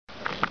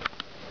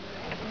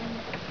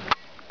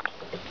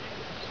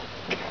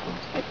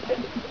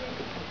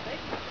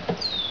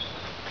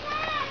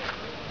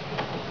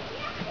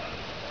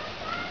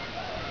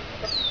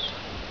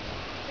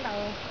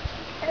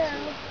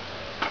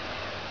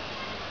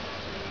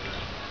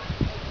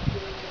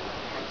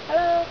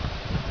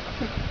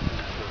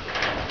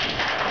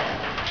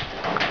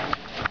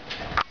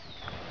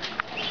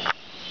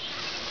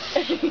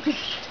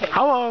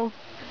Hello.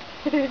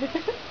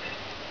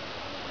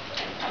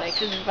 Like,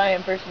 this is my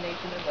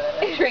impersonation of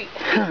a treat.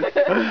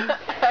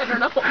 I don't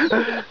know.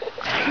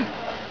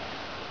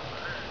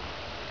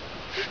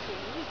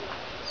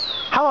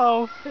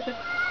 Hello.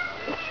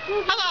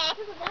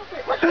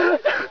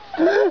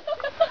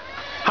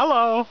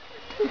 Hello.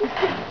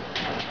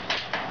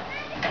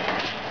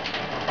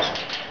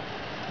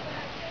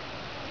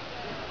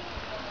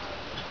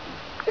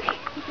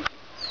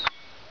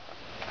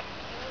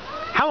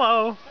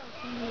 Hello.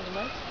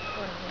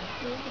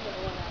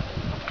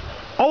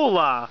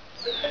 Hola.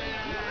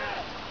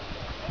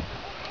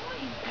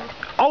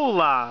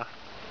 Hola.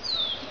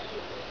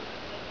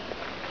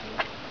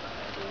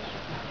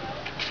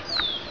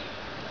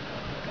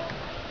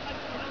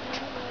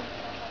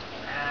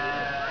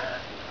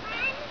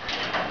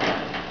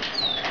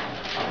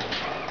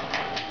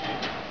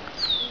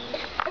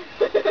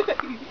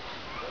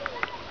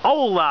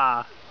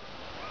 Hola.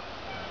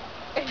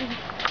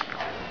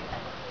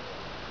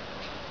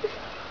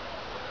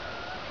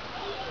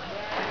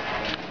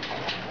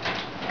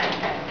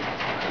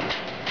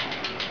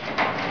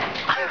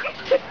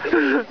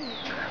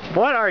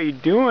 What are you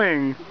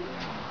doing?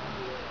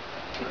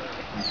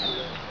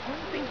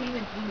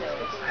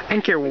 I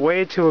think you're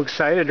way too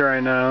excited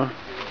right now.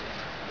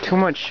 Too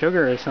much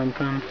sugar or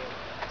something.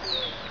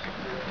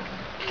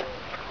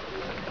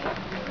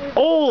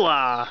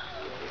 Hola!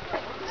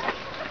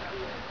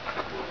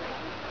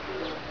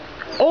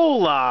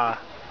 Hola!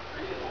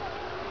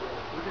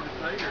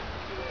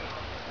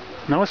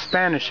 No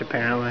Spanish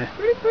apparently.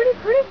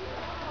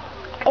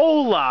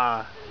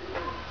 Hola!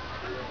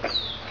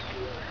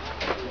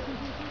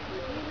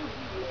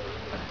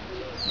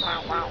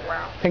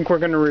 I think we're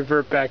going to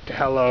revert back to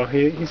hello.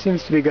 He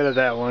seems to be good at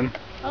that one.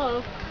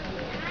 Hello.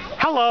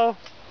 Hello!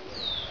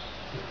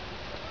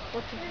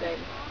 What's his name?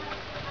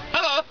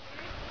 Hello!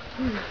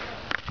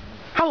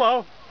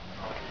 Hello!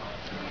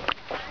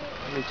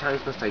 How many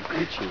times must I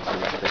greet you?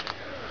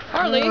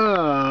 Harley.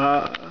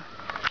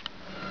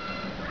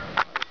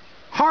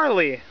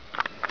 Harley!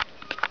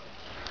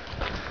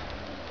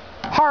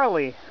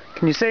 Harley!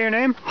 Can you say your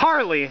name?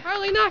 Harley!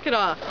 Harley, knock it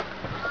off.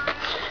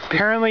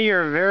 Apparently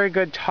you're a very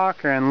good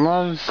talker and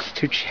loves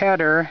to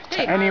chatter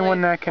to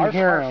anyone Harley. that can Arf,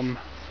 hear arf. him.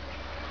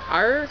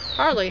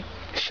 Harley.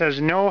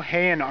 Says no,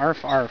 hey, and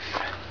arf arf.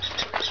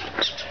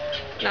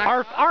 Knock.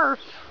 Arf arf!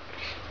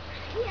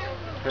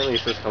 Apparently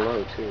he says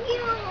hello too.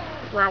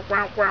 Wow,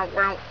 wow, wow,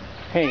 wow.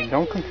 Hey,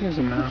 don't confuse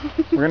him now.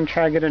 We're gonna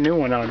try to get a new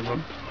one out of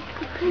him.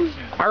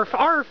 Arf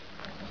arf!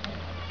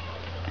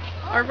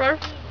 Arf, arf.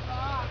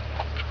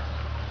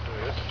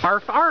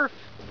 Arf arf!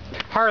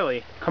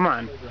 Harley, come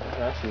on.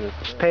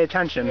 Just pay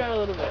attention. Got a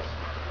little bit.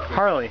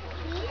 Harley.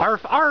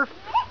 Arf arf!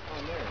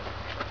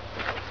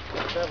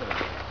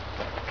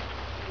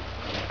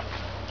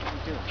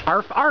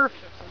 Arf arf!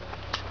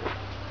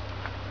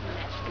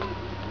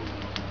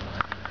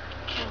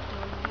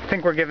 I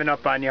think we're giving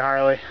up on you,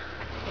 Harley.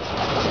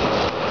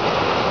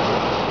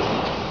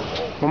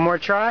 One more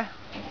try?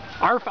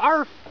 Arf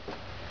arf!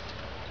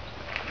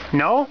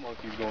 No?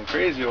 Monkey's going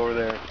crazy over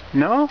there.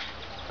 No?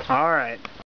 Alright.